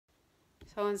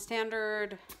So in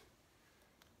standard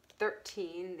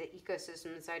 13, the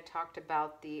ecosystems, I talked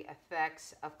about the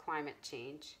effects of climate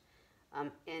change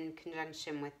in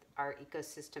conjunction with our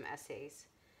ecosystem essays.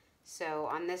 So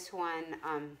on this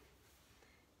one,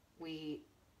 we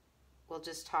will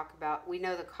just talk about, we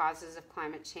know the causes of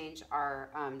climate change are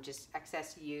just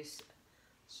excess use.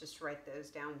 Let's just write those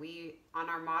down. On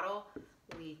our model,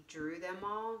 we drew them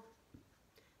all.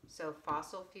 So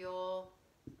fossil fuel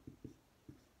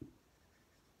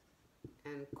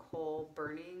and coal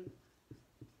burning.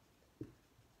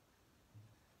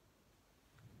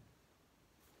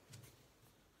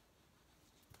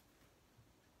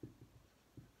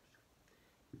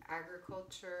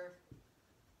 Agriculture.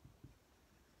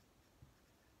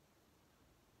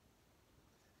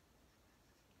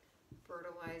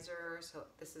 Fertilizer, so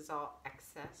this is all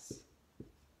excess,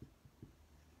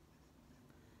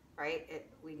 right?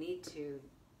 We need to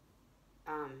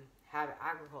have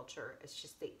agriculture. It's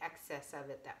just the excess of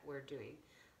it that we're doing.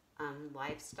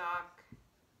 Livestock,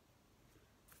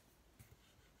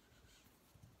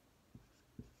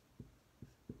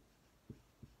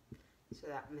 so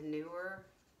that manure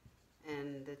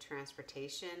and the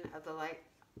transportation of the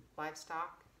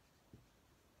livestock,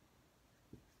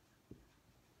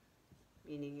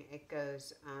 meaning it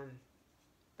goes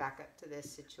back up to this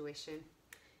situation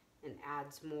and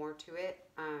adds more to it.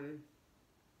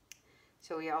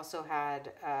 So we also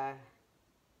had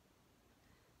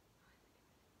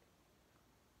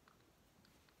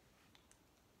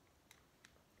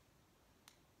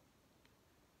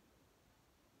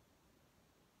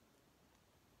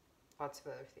lots of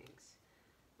other things.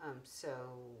 So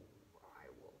I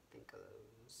will think of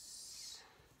those.